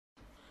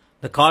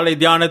இந்த காலை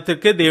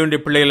தியானத்திற்கு தேவனுடைய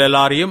பிள்ளைகள்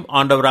எல்லாரையும்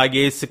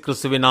ஆண்டவராகிய இயேசு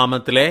கிறிஸ்துவின்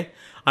நாமத்திலே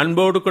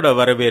அன்போடு கூட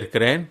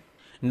வரவேற்கிறேன்.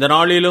 இந்த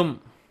நாளிலும்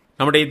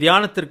நம்முடைய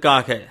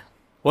தியானத்திற்காக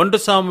 1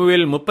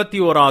 சாமுவேல்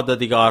 31வது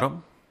அதிகாரம்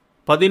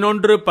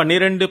 11,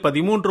 12,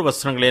 13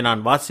 வசனங்களை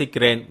நான்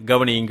வாசிக்கிறேன்,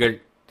 கவனியுங்கள்.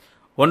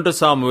 1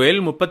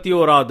 சாமுவேல்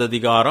 31வது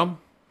அதிகாரம்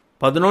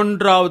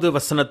 11வது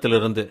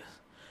வசனத்திலிருந்து.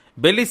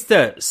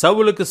 பெலிஸ்தர்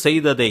சவுலுக்கு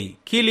செய்ததை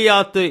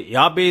கீலியாத்து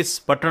யாபேஸ்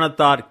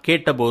பட்டணத்தார்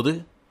கேட்டபோது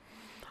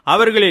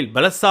அவர்களில்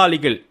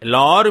பலசாலிகள்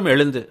எல்லாரும்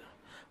எழுந்து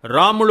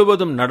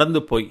முழுவதும்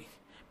நடந்து போய்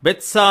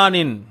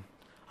பெத்சானின்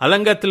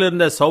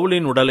அலங்கத்திலிருந்த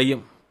சவுலின்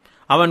உடலையும்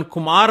அவன்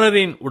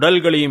குமாரரின்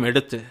உடல்களையும்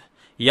எடுத்து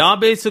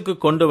யாபேசுக்கு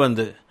கொண்டு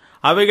வந்து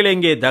அவைகளை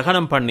இங்கே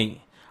தகனம் பண்ணி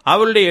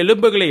அவருடைய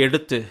எலும்புகளை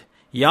எடுத்து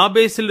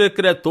யாபேசில்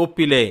இருக்கிற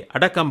தோப்பிலே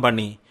அடக்கம்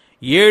பண்ணி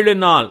 7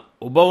 நாள்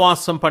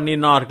உபவாசம்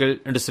பண்ணினார்கள்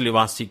என்று சொல்லி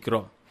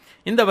வாசிக்கிறோம்.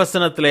 இந்த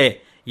வசனத்திலே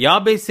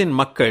யாபேசின்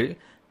மக்கள்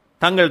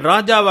தங்கள்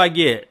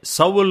ராஜாவாகிய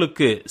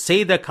சவுலுக்கு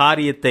செய்த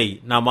காரியத்தை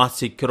நாம்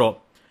வாசிக்கிறோம்.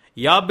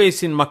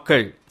 யாபேசின்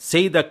மக்கள்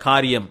செய்த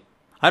காரியம்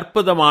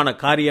அற்புதமான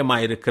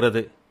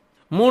காரியமாயிருக்கிறது.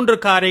 3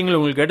 காரியங்கள்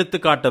உங்களுக்கு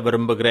எடுத்துக்காட்ட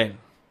விரும்புகிறேன்.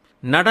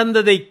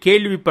 நடந்ததை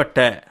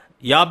கேள்விப்பட்ட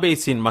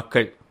யாபேசின்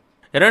மக்கள்.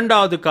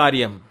 2வது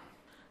காரியம்,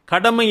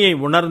 கடமையை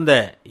உணர்ந்த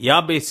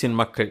யாபேசின்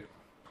மக்கள்.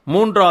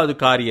 3வது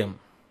காரியம்,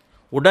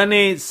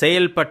 உடனே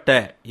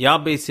செயல்பட்ட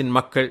யாபேசின்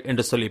மக்கள்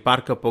என்று சொல்லி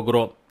பார்க்க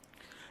போகிறோம்.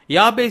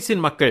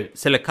 யாபேசின் மக்கள்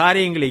சில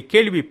காரியங்களை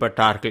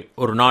கேள்விப்பட்டார்கள்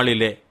ஒரு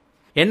நாளிலே.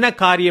 என்ன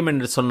காரியம்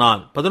என்று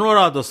சொன்னால்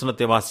 11வது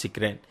வசனத்தை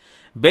வாசிக்கிறேன்.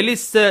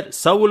 பெலிஸ்தர்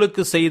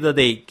சவுலுக்கு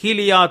செய்ததை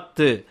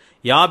கீலியாத்து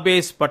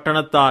யாபேஸ்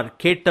பட்டணத்தார்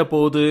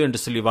கேட்டபோது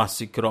என்று சொல்லி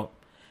வாசிக்கிறோம்.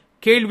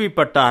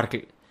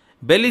 கேள்விப்பட்டார்கள்.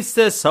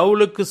 பெலிஸ்தர்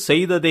சவுலுக்கு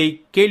செய்ததை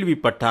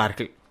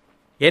கேள்விப்பட்டார்கள்.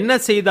 என்ன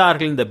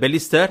செய்தார்கள் இந்த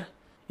பெலிஸ்தர்?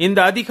 இந்த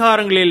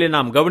அதிகாரங்களிலே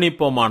நாம்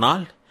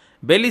கவனிப்போமானால்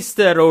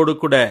பெலிஸ்தரோடு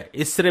கூட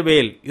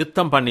இஸ்ரவேல்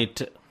யுத்தம்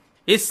பண்ணிற்று.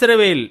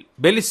 இஸ்ரவேல்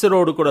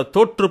பெலிஸ்தரோடு கூட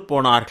தோற்று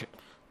போனார்கள்.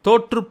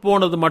 தோற்று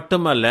போனது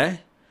மட்டுமல்ல,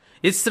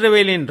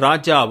 இஸ்ரவேலின்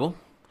ராஜாவும்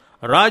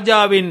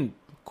ராஜாவின்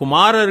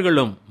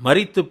குமாரர்களும்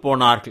மரித்து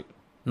போனார்கள்.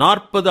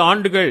 40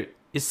 ஆண்டுகள்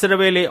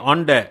இஸ்ரவேலை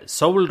ஆண்ட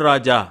சவுல்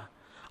ராஜா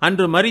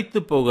அன்று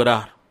மரித்து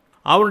போகிறார்.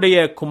 அவனுடைய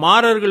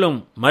குமாரர்களும்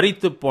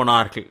மரித்து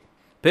போனார்கள்.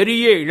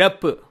 பெரிய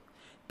இழப்பு,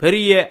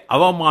 பெரிய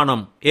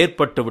அவமானம்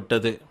ஏற்பட்டு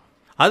விட்டது.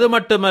 அது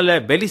மட்டுமல்ல,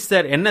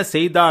 பெலிஸ்தர் என்ன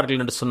செய்தார்கள்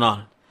என்று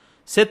சொன்னால்,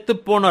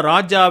 செத்துப்போன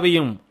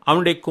ராஜாவையும்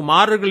அவனுடைய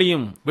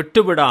குமாரர்களையும்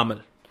விட்டுவிடாமல்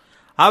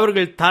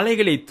அவர்கள்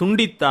தலைகளை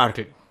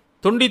துண்டித்தார்கள்.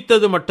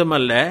 துண்டித்தது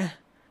மட்டுமல்ல,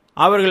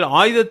 அவர்கள்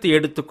ஆயுதத்தை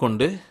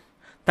எடுத்துக்கொண்டு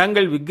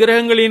தங்கள்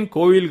விக்கிரகங்களின்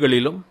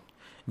கோயில்களிலும்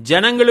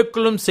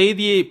ஜனங்களுக்குள்ளும்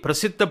செய்தியை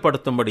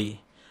பிரசித்தப்படுத்தும்படி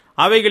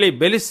அவைகளை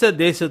பெலிஸ்த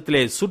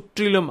தேசத்திலே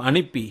சுற்றிலும்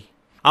அனுப்பி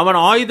அவன்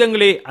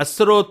ஆயுதங்களை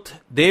அஸ்தரோத்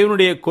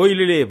தேவனுடைய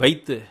கோயிலிலே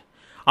வைத்து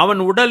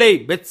அவன் உடலை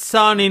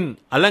பெத்சானின்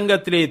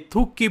அலங்கத்திலே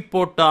தூக்கி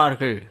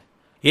போட்டார்கள்.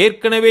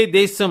 ஏற்கனவே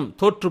தேசம்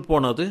தோற்று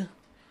போனது.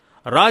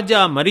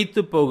 ராஜா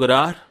மரித்து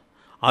போகிறார்.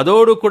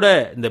 அதோடு கூட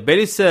இந்த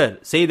பெலிஸ்தர்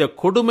செய்த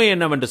கொடுமை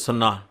என்னவென்று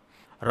சொன்னால்,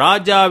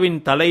 ராஜாவின்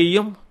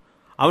தலையையும்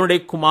அவனுடைய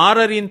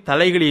குமாரரின்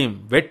தலைகளையும்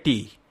வெட்டி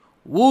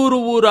ஊர்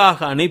ஊராக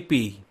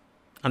அனுப்பி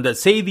அந்த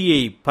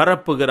செய்தியை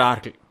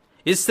பரப்புகிறார்கள்.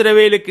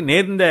 இஸ்ரவேலுக்கு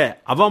நேர்ந்த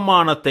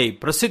அவமானத்தை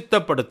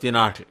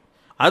பிரசித்தப்படுத்தினார்கள்.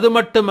 அது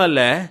மட்டுமல்ல,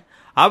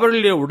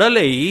 அவர்களுடைய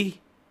உடலை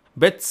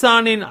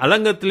பெத்சானின்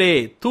அலங்கத்திலே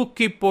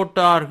தூக்கி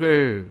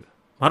போட்டார்கள்,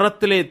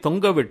 மரத்திலே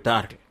தொங்க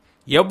விட்டார்கள்.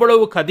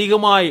 எவ்வளவுக்கு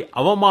அதிகமாய்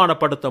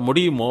அவமானப்படுத்த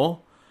முடியுமோ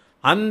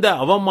அந்த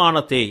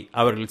அவமானத்தை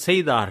அவர்கள்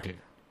செய்தார்கள்.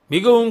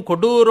 மிகவும்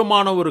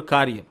கொடூரமான ஒரு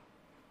காரியம்.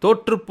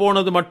 தோற்று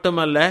போனது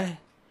மட்டுமல்ல,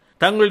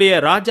 தங்களுடைய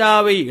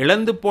ராஜாவை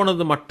இழந்து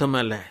போனது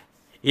மட்டுமல்ல,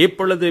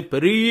 இப்பொழுது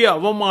பெரிய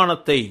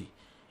அவமானத்தை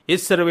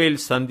இஸ்ரவேல்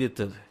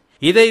சந்தித்தது.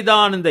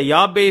 இதைதான் இந்த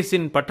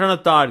யாபேசின்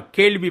பட்டணத்தார்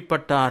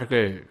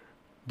கேள்விப்பட்டார்கள்.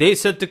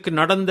 தேசத்துக்கு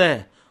நடந்த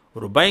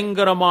ஒரு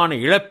பயங்கரமான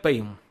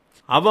இழப்பையும்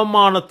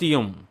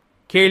அவமானத்தையும்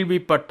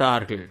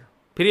கேள்விப்பட்டார்கள்.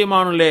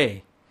 பிரியமானவர்களே,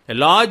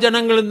 எல்லா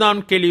ஜனங்களும் தான்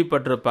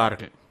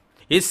கேள்விப்பட்டிருப்பார்கள்.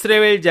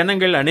 இஸ்ரவேல்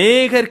ஜனங்கள்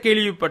அநேகர்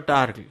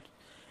கேள்விப்பட்டார்கள்.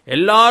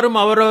 எல்லாரும்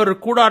அவரவர்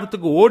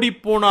கூடாரத்துக்கு ஓடி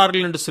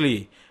போனார்கள் என்று சொல்லி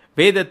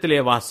வேதத்திலே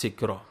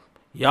வாசிக்கிறோம்.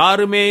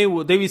 யாருமே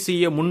உதவி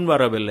செய்ய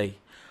முன்வரவில்லை.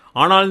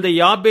 ஆனால் இந்த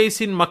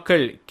யாபேசின்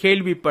மக்கள்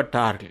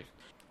கேள்விப்பட்டார்கள்.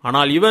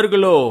 ஆனால்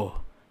இவர்களோ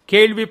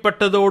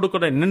கேள்விப்பட்டதோடு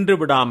கூட நின்று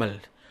விடாமல்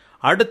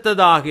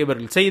அடுத்ததாக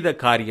இவர்கள் செய்த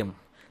காரியம்,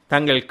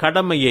 தங்கள்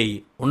கடமையை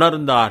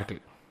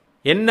உணர்ந்தார்கள்.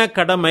 என்ன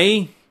கடமை?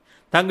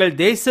 தங்கள்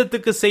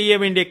தேசத்துக்கு செய்ய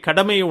வேண்டிய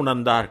கடமையை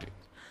உணர்ந்தார்கள்.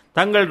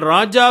 தங்கள்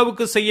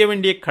ராஜாவுக்கு செய்ய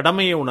வேண்டிய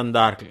கடமையை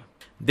உணர்ந்தார்கள்.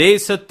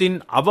 தேசத்தின்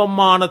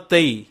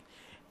அவமானத்தை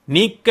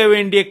நீக்க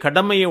வேண்டிய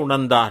கடமையை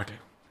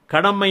உணர்ந்தார்கள்.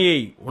 கடமையை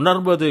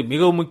உணர்வது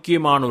மிக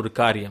முக்கியமான ஒரு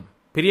காரியம்.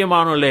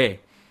 பிரியமானோலே,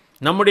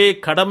 நம்முடைய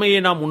கடமையை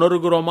நாம்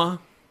உணர்கிறோமா?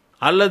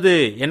 அல்லது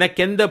எனக்கு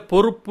எந்த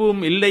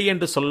பொறுப்பும் இல்லை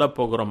என்று சொல்ல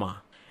போகிறோமா?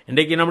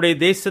 இன்றைக்கு நம்முடைய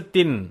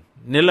தேசத்தின்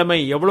நிலைமை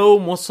எவ்வளவு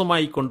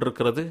மோசமாய்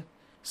கொண்டிருக்கிறது.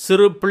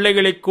 சிறு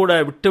பிள்ளைகளை கூட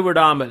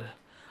விட்டுவிடாமல்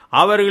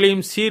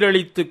அவர்களையும்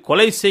சீரழித்து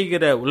கொலை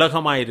செய்கிற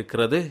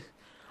உலகமாயிருக்கிறது.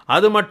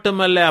 அது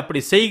மட்டுமல்ல, அப்படி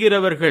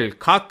செய்கிறவர்கள்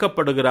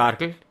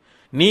காக்கப்படுகிறார்கள்.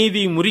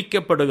 நீதி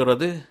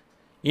முறிக்கப்படுகிறது.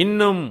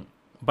 இன்னும்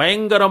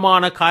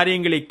பயங்கரமான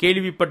காரியங்களை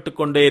கேள்விப்பட்டு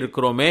கொண்டே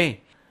இருக்கிறோமே.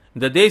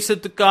 இந்த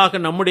தேசத்துக்காக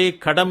நம்முடைய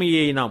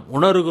கடமையை நாம்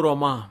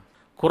உணர்கிறோமா?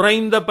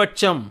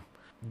 குறைந்தபட்சம்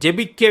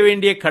ஜெபிக்க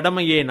வேண்டிய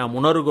கடமையை நாம்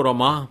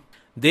உணர்கிறோமா?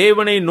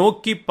 தேவனை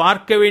நோக்கி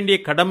பார்க்க வேண்டிய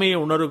கடமையை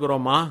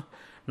உணர்கிறோமா?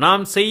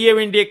 நாம் செய்ய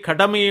வேண்டிய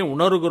கடமையை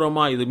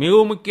உணர்கிறோமா? இது மிக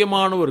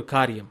முக்கியமான ஒரு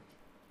காரியம்.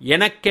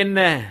 எனக்கென்ன,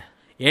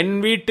 என்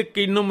வீட்டுக்கு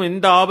இன்னும்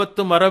எந்த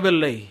ஆபத்தும்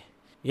வரவில்லை,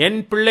 என்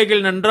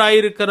பிள்ளைகள்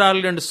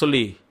நன்றாயிருக்கிறார்கள் என்று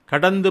சொல்லி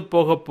கடந்து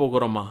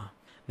போகிறோமா?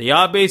 இந்த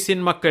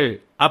யாபேசின் மக்கள்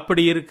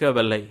அப்படி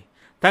இருக்கவில்லை.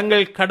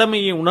 தங்கள்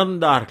கடமையை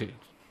உணர்ந்தார்கள்.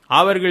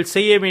 அவர்கள்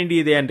செய்ய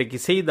வேண்டியதை அன்றைக்கு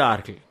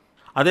செய்தார்கள்.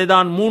 அதை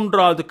தான்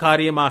மூன்றாவது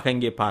காரியமாக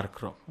இங்கே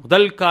பார்க்கிறோம்.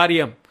 முதல்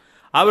காரியம்,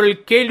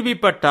 அவர்கள்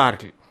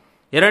கேள்விப்பட்டார்கள்.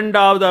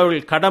 இரண்டாவது,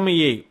 அவர்கள்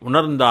கடமையை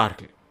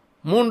உணர்ந்தார்கள்.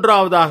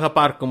 மூன்றாவதாக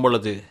பார்க்கும்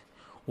பொழுது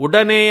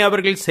உடனே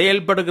அவர்கள்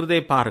செயல்படுகிறதை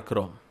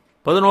பார்க்கிறோம்.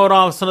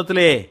 11ஆம்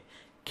வசனத்திலே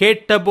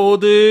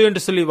கேட்டபோது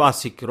என்று சொல்லி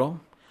வாசிக்கிறோம்.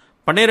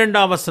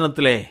 12ஆம்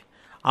வசனத்திலே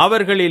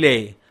அவர்களிலே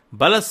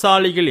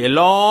பலசாலிகள்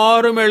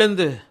எல்லாரும்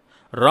எழுந்து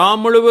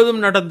ராம்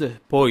முழுவதும் நடந்து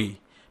போய்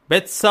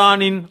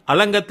பெத்சானின்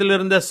அலங்கத்தில்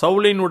இருந்த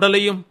சவுலின்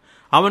உடலையும்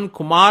அவன்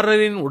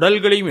குமாரரின்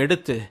உடல்களையும்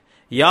எடுத்து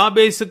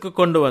யாபேசுக்கு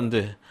கொண்டு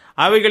வந்து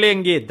அவைகளை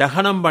அங்கே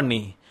தகனம்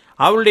பண்ணி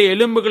அவளுடைய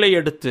எலும்புகளை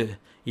எடுத்து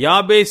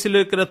யாபேசில்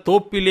இருக்கிற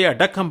தோப்பிலே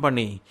அடக்கம்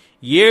பண்ணி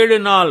 7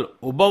 நாள்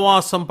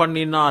உபவாசம்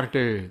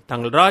பண்ணினார்கள்.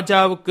 தங்கள்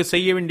ராஜாவுக்கு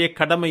செய்ய வேண்டிய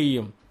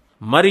கடமையையும்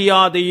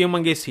மரியாதையும்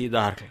அங்கே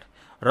செய்தார்கள்.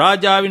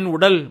 ராஜாவின்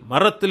உடல்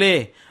மரத்திலே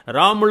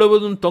ராம்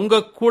முழுவதும்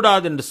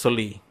தொங்கக்கூடாது என்று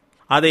சொல்லி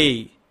அதை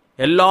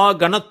எல்லா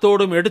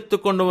கனத்தோடும் எடுத்து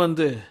கொண்டு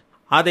வந்து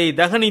அதை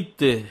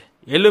தகனித்து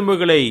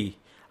எலும்புகளை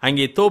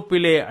அங்கே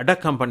தோப்பிலே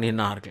அடக்கம்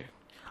பண்ணினார்கள்.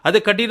 அது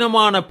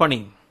கடினமான பணி.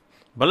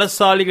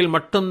 பலசாலிகள்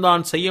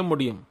மட்டும்தான் செய்ய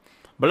முடியும்.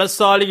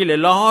 பலசாலிகள்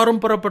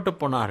எல்லாரும் புறப்பட்டு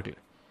போனார்கள்.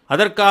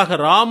 அதற்காக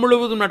ராம்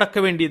முழுவதும் நடக்க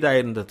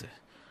வேண்டியதாயிருந்தது.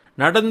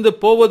 நடந்து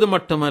போவது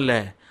மட்டுமல்ல,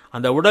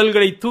 அந்த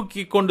உடல்களை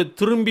தூக்கி கொண்டு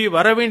திரும்பி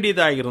வர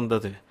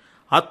வேண்டியதாயிருந்தது.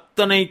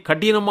 அத்தனை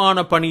கடினமான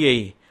பணியை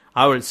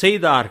அவள்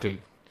செய்தார்கள்.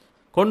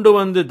 கொண்டு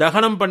வந்து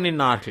தகனம்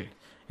பண்ணினார்கள்.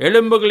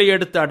 எலும்புகளை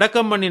எடுத்து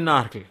அடக்கம்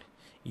பண்ணினார்கள்.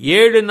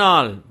 7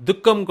 நாள்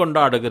துக்கம்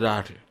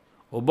கொண்டாடுகிறார்கள்.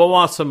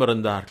 உபவாசம்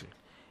இருந்தார்கள்.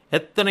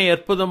 எத்தனை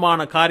அற்புதமான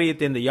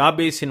காரியத்தை இந்த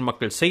யாபேசின்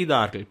மக்கள்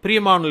செய்தார்கள்.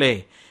 பிரியமானே,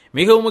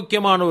 மிக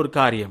முக்கியமான ஒரு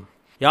காரியம்.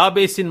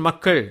 யாபேசின்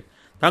மக்கள்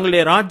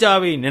தங்களுடைய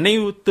ராஜாவை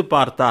நினைவுத்து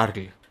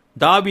பார்த்தார்கள்.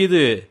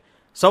 தாவீது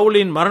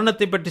சவுலின்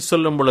மரணத்தை பற்றி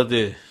சொல்லும்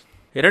பொழுது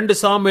 2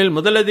 சாமுவேல்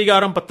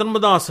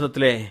 1:19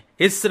 வசனத்திலே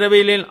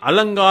இஸ்ரவேலின்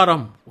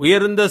அலங்காரம்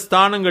உயர்ந்த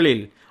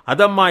ஸ்தானங்களில்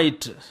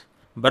அதமாயிற்று,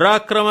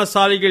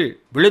 பராக்கிரமசாலிகள்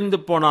விழுந்து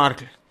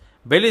போனார்கள்,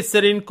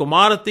 பெலிஸ்தரின்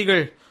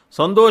குமாரத்திகள்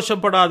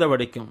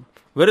சந்தோஷப்படாதபடிக்கும்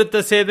விருத்த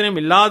சேதனம்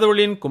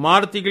இல்லாதவளின்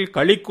குமாரத்திகள்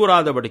களி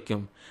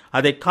கூறாதபடிக்கும்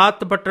அதை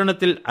காத்து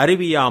பட்டணத்தில்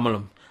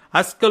அறிவியாமலும்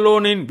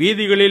அஸ்கலோனின்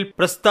வீதிகளில்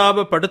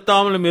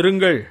பிரஸ்தாபப்படுத்தாமலும்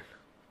இருங்கள்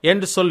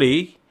என்று சொல்லி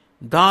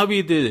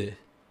தாவீது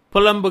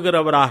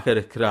புலம்புகிறவராக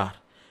இருக்கிறார்.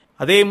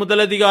 அதே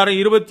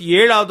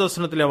 1:27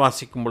 வசனத்திலே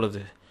வாசிக்கும்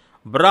பொழுது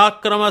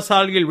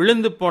பராக்கிரமசாலிகள்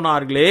விழுந்து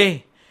போனார்களே,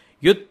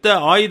 யுத்த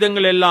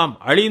ஆயுதங்கள் எல்லாம்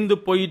அழிந்து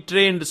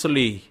போயிற்றே என்று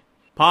சொல்லி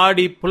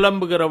பாடி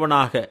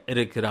புலம்புகிறவனாக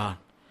இருக்கிறான்.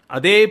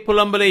 அதே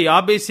புலம்பலை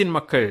யாபேசின்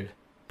மக்கள்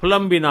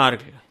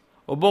புலம்பினார்கள்,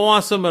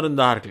 உபவாசம்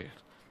இருந்தார்கள்,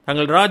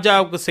 தங்கள்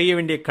ராஜாவுக்கு செய்ய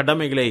வேண்டிய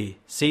கடமைகளை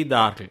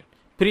செய்தார்கள்.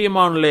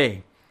 பிரியமானே,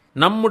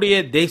 நம்முடைய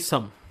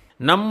தேசம்,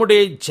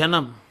 நம்முடைய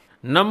ஜனம்,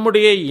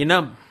 நம்முடைய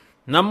இனம்,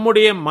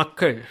 நம்முடைய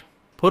மக்கள்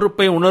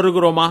பொறுப்பை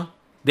உணர்கிறோமா?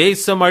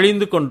 தேசம்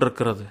அழிந்து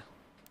கொண்டிருக்கிறது.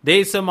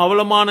 தேசம்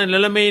அவலமான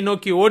நிலைமையை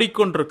நோக்கி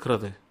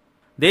ஓடிக்கொண்டிருக்கிறது.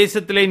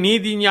 தேசத்திலே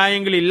நீதி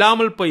நியாயங்கள்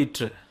இல்லாமல்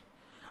போயிற்று.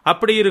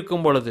 அப்படி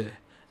இருக்கும் பொழுது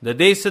இந்த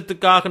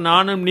தேசத்துக்காக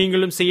நானும்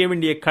நீங்களும் செய்ய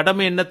வேண்டிய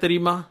கடமை என்ன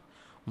தெரியுமா?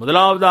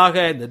 முதலாவதாக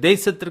இந்த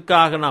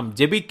தேசத்திற்காக நாம்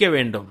ஜெபிக்க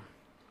வேண்டும்.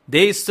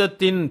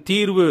 தேசத்தின்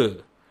தீர்வு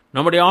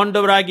நம்முடைய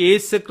ஆண்டவராகிய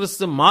இயேசு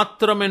கிறிஸ்து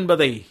மாத்திரம்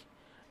என்பதை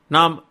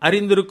நாம்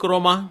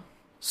அறிந்திருக்கிறோமா?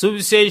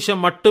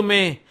 சுவிசேஷம்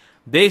மட்டுமே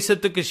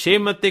தேசத்துக்கு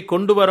சேமத்தை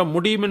கொண்டு வர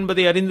முடியும்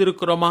என்பதை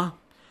அறிந்திருக்கிறோமா?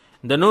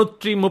 இந்த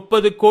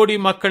 130 கோடி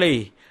மக்களை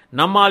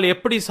நம்மால்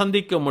எப்படி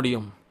சந்திக்க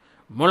முடியும்?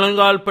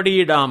 முழங்கால்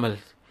படியிடாமல்,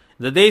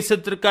 இந்த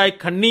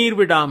தேசத்திற்காய் கண்ணீர்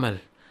விடாமல்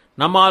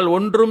நம்மால்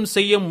ஒன்றும்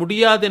செய்ய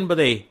முடியாது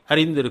என்பதை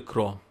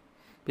அறிந்திருக்கிறோம்.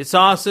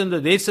 பிசாசு இந்த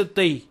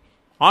தேசத்தை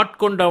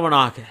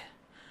ஆட்கொண்டவனாக,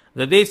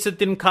 இந்த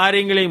தேசத்தின்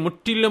காரியங்களை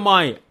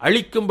முற்றிலுமாய்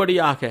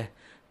அழிக்கும்படியாக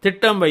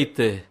திட்டம்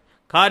வைத்து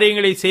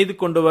காரியங்களை செய்து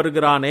கொண்டு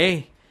வருகிறானே.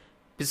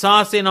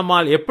 பிசாசை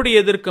நம்மால் எப்படி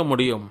எதிர்க்க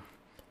முடியும்?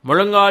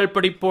 முழங்கால்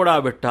படி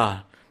போடாவிட்டால்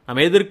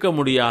நாம் எதிர்க்க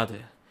முடியாது.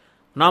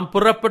 நாம்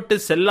புறப்பட்டு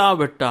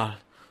செல்லாவிட்டால்,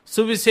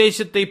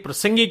 சுவிசேஷத்தை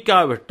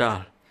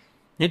பிரசங்கிக்காவிட்டால்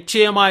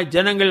நிச்சயமாய்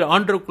ஜனங்கள்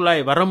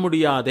ஆண்டுக்குள்ளாய் வர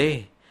முடியாதே.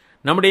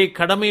 நம்முடைய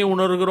கடமையை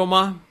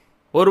உணர்கிறோமா?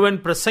 ஒருவன்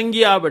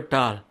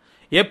பிரசங்கியாவிட்டால்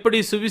எப்படி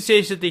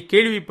சுவிசேஷத்தை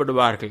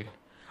கேள்விப்படுவார்கள்?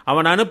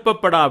 அவன்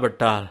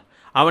அனுப்பப்படாவிட்டால்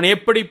அவன்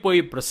எப்படி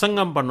போய்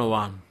பிரசங்கம்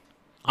பண்ணுவான்?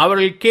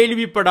 அவர்கள்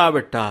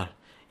கேள்விப்படாவிட்டால்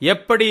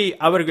எப்படி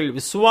அவர்கள்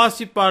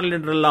விசுவாசிப்பார்கள்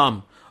என்றெல்லாம்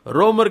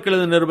ரோமர்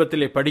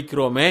நிருபத்திலே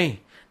படிக்கிறோமே.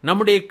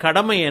 நம்முடைய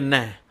கடமை என்ன?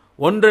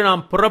 ஒன்று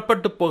நாம்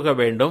புறப்பட்டு போக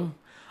வேண்டும்,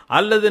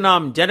 அல்லது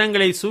நாம்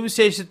ஜனங்களை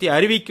சுவிசேஷத்தை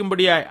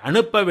அறிவிக்கும்படியாய்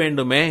அனுப்ப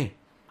வேண்டுமே.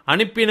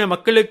 அனுப்பின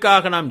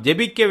மக்களுக்காக நாம்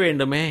ஜெபிக்க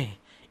வேண்டுமே.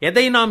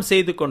 எதை நாம்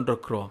செய்து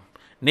கொண்டிருக்கிறோம்?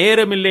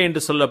 நேரமில்லை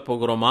என்று சொல்லப்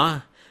போகிறோமா?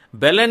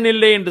 பலன்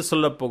இல்லை என்று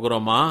சொல்லப்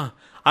போகிறோமா?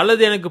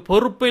 அல்லது எனக்கு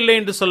பொறுப்பு இல்லை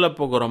என்று சொல்லப்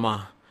போகிறோமா?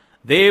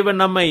 தேவன்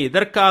நம்மை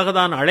இதற்காக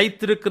தான்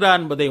அழைத்திருக்கிறார்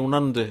என்பதை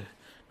உணர்ந்து,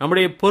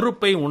 நம்முடைய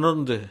பொறுப்பை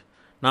உணர்ந்து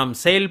நாம்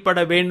செயல்பட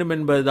வேண்டும்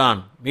என்பதுதான்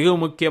மிக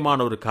முக்கியமான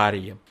ஒரு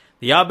காரியம்.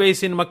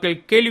 யாபேசின் மக்கள்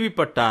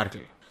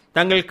கேள்விப்பட்டார்கள்,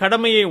 தங்கள்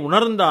கடமையை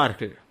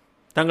உணர்ந்தார்கள்,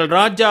 தங்கள்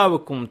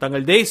ராஜாவுக்கும்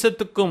தங்கள்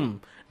தேசத்துக்கும்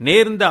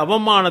நேர்ந்த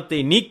அவமானத்தை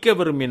நீக்க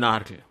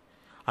விரும்பினார்கள்.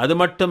 அது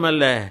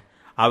மட்டுமல்ல,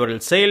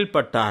 அவர்கள்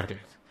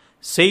செயல்பட்டார்கள்,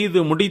 செய்து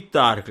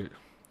முடித்தார்கள்.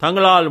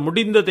 தங்களால்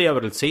முடிந்ததை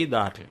அவர்கள்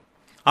செய்தார்கள்.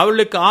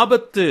 அவர்களுக்கு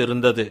ஆபத்து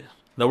இருந்தது.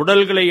 இந்த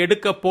உடல்களை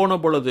எடுக்க போன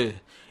பொழுது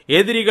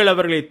எதிரிகள்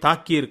அவர்களை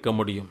தாக்கியிருக்க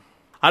முடியும்.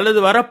 அல்லது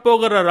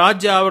வரப்போகிற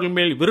ராஜா அவர்கள்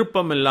மேல்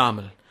விருப்பம்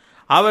இல்லாமல்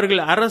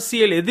அவர்கள்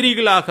அரசியல்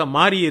எதிரிகளாக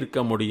மாறியிருக்க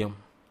முடியும்.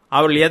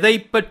 அவள் எதை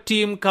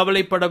பற்றியும்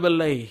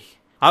கவலைப்படவில்லை.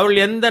 அவள்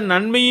எந்த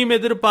நன்மையும்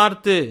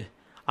எதிர்பார்த்து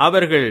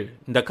அவர்கள்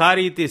இந்த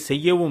காரியத்தை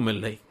செய்யவும்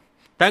இல்லை.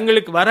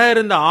 தங்களுக்கு வர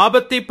இருந்த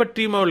ஆபத்தை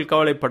பற்றியும் அவள்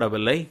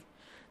கவலைப்படவில்லை.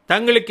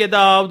 தங்களுக்கு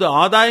ஏதாவது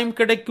ஆதாயம்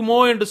கிடைக்குமோ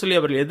என்று சொல்லி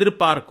அவர்கள்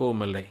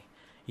எதிர்பார்க்கவும் இல்லை.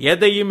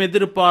 எதையும்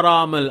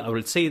எதிர்பாராமல்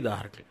அவள்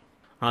செய்தார்கள்.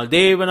 ஆனால்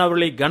தேவன்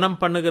அவர்களை கனம்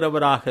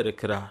பண்ணுகிறவராக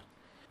இருக்கிறார்.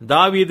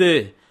 தாவீது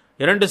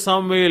 2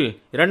 சாமுவேல்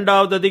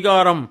 2வது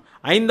அதிகாரம்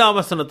 5ஆம்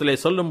வசனத்திலே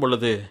சொல்லும்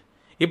பொழுது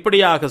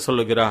இப்படியாக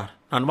சொல்லுகிறார்.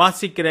 நான்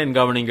வாசிக்கிறேன்,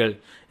 கவனிங்கள்.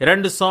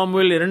 2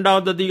 சாமுவேல்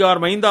 2வது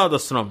அதிகாரம் 5வது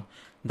வசனம்.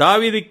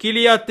 தாவீது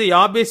கீலியாத்து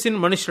யாபேசின்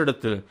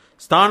மனுஷரிடத்தில்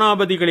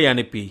ஸ்தானாபதிகளை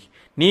அனுப்பி,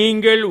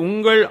 நீங்கள்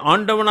உங்கள்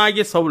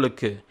ஆண்டவனாகிய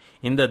சவுலுக்கு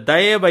இந்த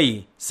தயவை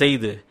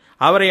செய்து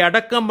அவரை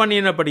அடக்கம்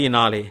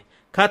பண்ணினபடியினாலே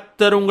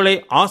கர்த்தர் உங்களை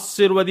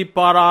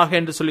ஆசீர்வதிப்பாராக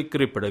என்று சொல்லி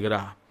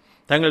குறிப்பிடுகிறார்.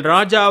 தங்கள்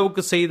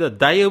ராஜாவுக்கு செய்த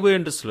தயவு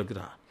என்று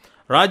சொல்கிறார்.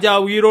 ராஜா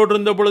உயிரோடு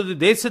இருந்த பொழுது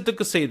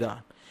தேசத்துக்கு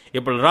செய்தார்.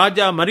 இப்போ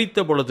ராஜா மரித்த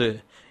பொழுது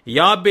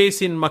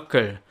யாபேசின்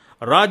மக்கள்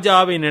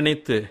ராஜாவை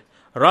நினைத்து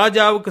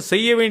ராஜாவுக்கு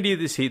செய்ய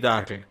வேண்டியது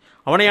செய்தார்கள்.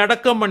 அவனை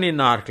அடக்கம்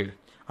பண்ணினார்கள்,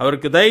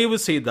 அவருக்கு தயவு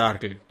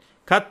செய்தார்கள்.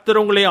 கர்த்தர்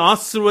உங்களை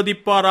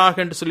ஆசீர்வதிப்பாராக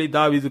என்று சொல்லி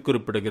தாவீது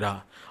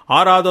குறிப்பிடுகிறார்.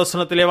 6வது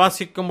வசனத்திலே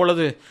வாசிக்கும்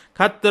பொழுது,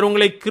 கர்த்தர்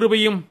உங்களை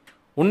கிருபையும்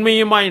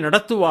உண்மையுமாய்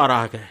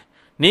நடத்துவாராக.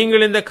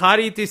 நீங்கள் இந்த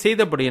காரியத்தை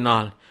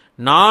செய்தபடியினால்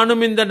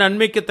நானும் இந்த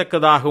நன்மைக்கு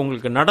தக்கதாக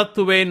உங்களுக்கு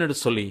நடத்துவேன் என்று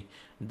சொல்லி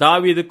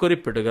தாவீது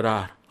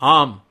குறிப்பிடுகிறார்.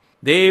 ஆம்,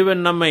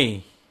 தேவன் நம்மை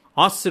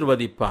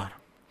ஆசீர்வதிப்பார்.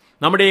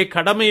 நம்முடைய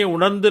கடமையை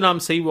உணர்ந்து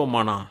நாம்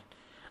செய்வோமானால்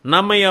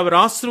நம்மை அவர்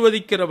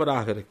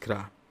ஆசீர்வதிக்கிறவராக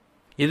இருக்கிறார்.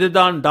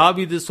 இதுதான்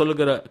தாவீது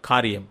சொல்கிற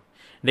காரியம்.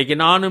 இன்றைக்கு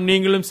நானும்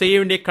நீங்களும் செய்ய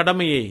வேண்டிய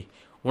கடமையை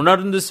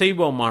உணர்ந்து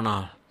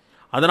செய்வோமானால்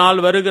அதனால்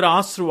வருகிற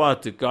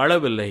ஆசீர்வாதத்துக்கு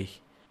அளவில்லை.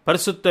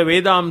 பரிசுத்த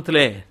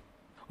வேதாந்தத்திலே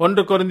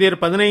 1 கொரிந்தியர்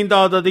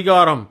 15வது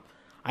அதிகாரம்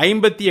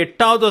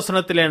 58வது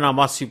வசனத்திலே நாம்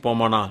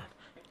வாசிப்போமானால்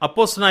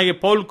அப்போஸ்தலனாகிய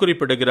பவுல்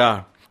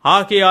குறிப்பிடுகிறார்,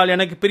 ஆகையால்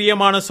எனக்கு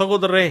பிரியமான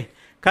சகோதரரே,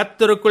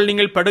 கர்த்தருக்குள்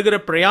நீங்கள் படுகிற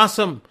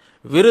பிரயாசம்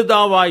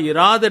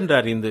விருதாவாயிராதென்று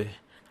அறிந்து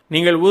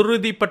நீங்கள்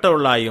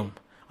உறுதிப்பட்டவர்களாயும்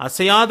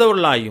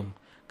அசையாதவர்களாயும்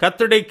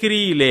கர்த்தருடைய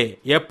கிரியிலே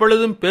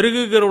எப்பொழுதும்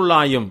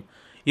பெருகுகிறவர்களாயும்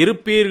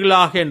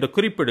இருப்பீர்களாக என்று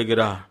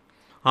குறிப்பிடுகிறார்.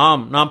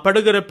 ஆம், நாம்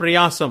படுகிற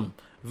பிரயாசம்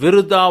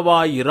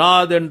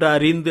விருதாவாயிராதென்று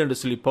அறிந்து என்று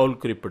சொல்லி பவுல்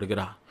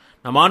குறிப்பிடுகிறார்.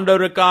 நம்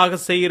ஆண்டவருக்காக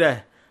செய்கிற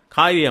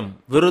காரியம்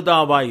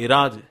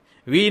விருதாவாயிராது,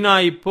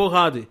 வீணாய்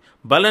போகாது,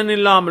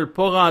 பலனில்லாமல்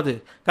போகாது,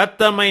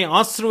 கர்த்தரை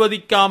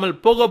ஆசீர்வதிக்காமல்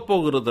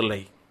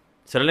போகிறதில்லை.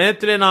 சில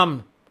நேரத்திலே நாம்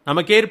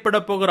நமக்கு ஏற்பட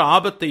போகிற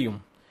ஆபத்தையும்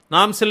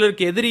நாம்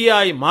சிலருக்கு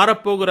எதிரியாய்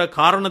மாறப்போகிற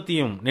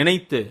காரணத்தையும்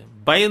நினைத்து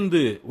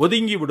பயந்து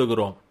ஒதுங்கி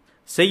விடுகிறோம்.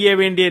 செய்ய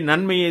வேண்டிய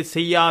நன்மையை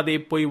செய்யாதே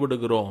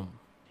போய்விடுகிறோம்.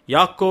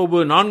 யாக்கோபு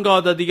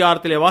 4வது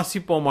அதிகாரத்திலே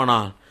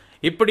வாசிப்போமானால்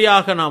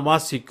இப்படியாக நாம்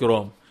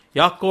வாசிக்கிறோம்.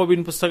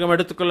 யாக்கோபின் புஸ்தகம்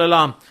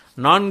எடுத்துக்கொள்ளலாம்.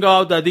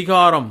 4வது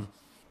அதிகாரம்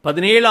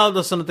 17வது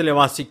வசனத்திலே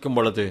வாசிக்கும்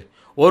பொழுது,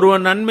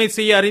 ஒருவன் நன்மை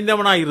செய்ய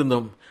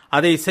அறிந்தவனாயிருந்தும்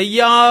அதை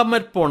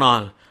செய்யாமற்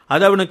போனால்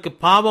அது அவனுக்கு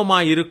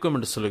பாவமாய் இருக்கும்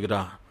என்று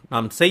சொல்கிறார்.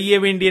 நாம் செய்ய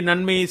வேண்டிய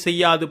நன்மையை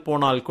செய்யாது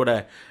போனால் கூட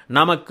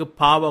நமக்கு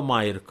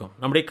பாவமாயிருக்கும்.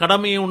 நம்முடைய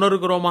கடமையை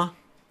உணர்கிறோமா?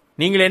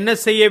 நீங்கள் என்ன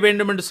செய்ய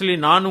வேண்டும் என்று சொல்லி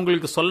நான்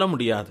உங்களுக்கு சொல்ல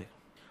முடியாது.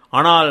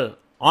 ஆனால்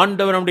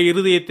ஆண்டவர் நம்முடைய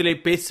இருதயத்திலே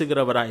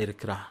பேசுகிறவராய்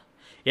இருக்கிறார்.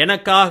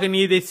 எனக்காக நீ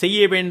இதை செய்ய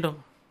வேண்டும்,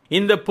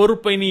 இந்த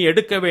பொறுப்பை நீ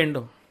எடுக்க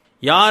வேண்டும்,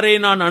 யாரை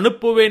நான்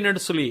அனுப்புவேன்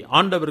என்று சொல்லி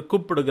ஆண்டவர்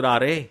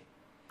கூப்பிடுகிறாரே,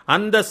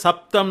 அந்த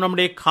சப்தம்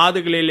நம்முடைய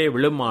காதுகளிலே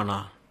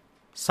விழுமானால்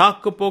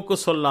சாக்கு போக்கு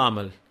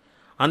சொல்லாமல்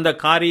அந்த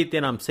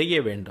காரியத்தை நாம் செய்ய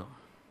வேண்டும்.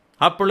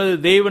 அப்பொழுது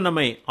தேவன்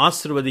நம்மை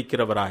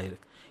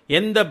ஆசீர்வதிக்கிறவராயிருக்கு.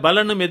 எந்த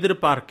பலனும்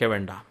எதிர்பார்க்க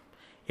வேண்டாம்,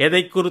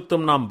 எதை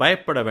குறித்தும் நாம்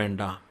பயப்பட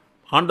வேண்டாம்.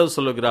 ஆண்டவர்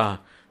சொல்லுகிறார்,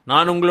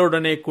 நான்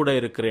உங்களுடனே கூட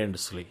இருக்கிறேன்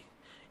என்று சொல்லி.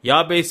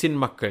 யாபேசின்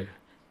மக்கள்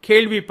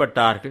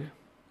கேள்விப்பட்டார்கள்,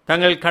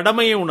 தங்கள்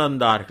கடமையை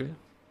உணர்ந்தார்கள்,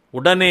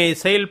 உடனே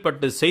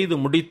செயல்பட்டு செய்து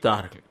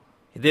முடித்தார்கள்.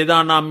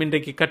 இதைதான் நாம்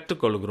இன்றைக்கு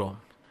கற்றுக்கொள்கிறோம்.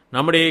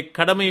 நம்முடைய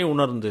கடமையை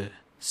உணர்ந்து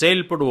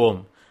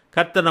செயல்படுவோம்.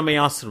 கர்த்தர் நம்மை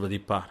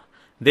ஆசீர்வதிப்பார்.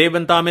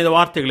 தேவன் தாமே இந்த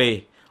வார்த்தைகளை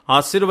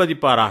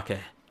ஆசீர்வதிப்பாராக.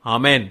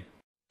 ஆமென்.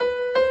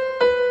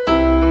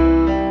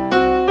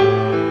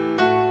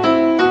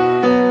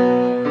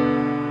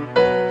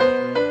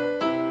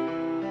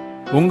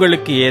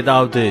 உங்களுக்கு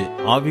ஏதாவது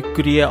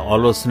ஆவிக்குரிய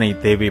ஆலோசனை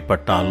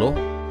தேவைப்பட்டாலோ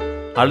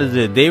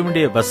அல்லது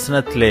தேவனுடைய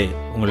வசனத்திலே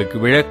உங்களுக்கு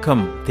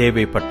விளக்கம்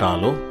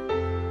தேவைப்பட்டாலோ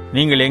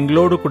நீங்கள்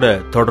எங்களோடு கூட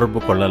தொடர்பு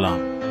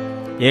கொள்ளலாம்.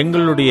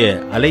 எங்களுடைய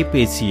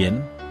அலைபேசி எண்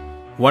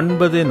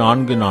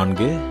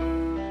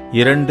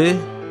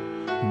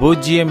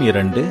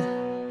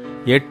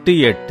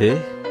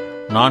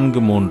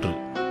 9442-02-8843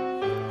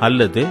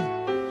 அல்லது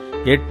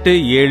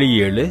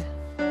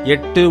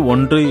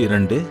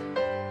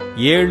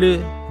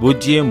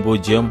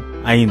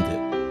 877-812-7005.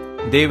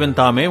 தேவன்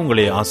தாமே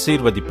உங்களை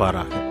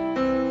ஆசீர்வதிப்பாராக.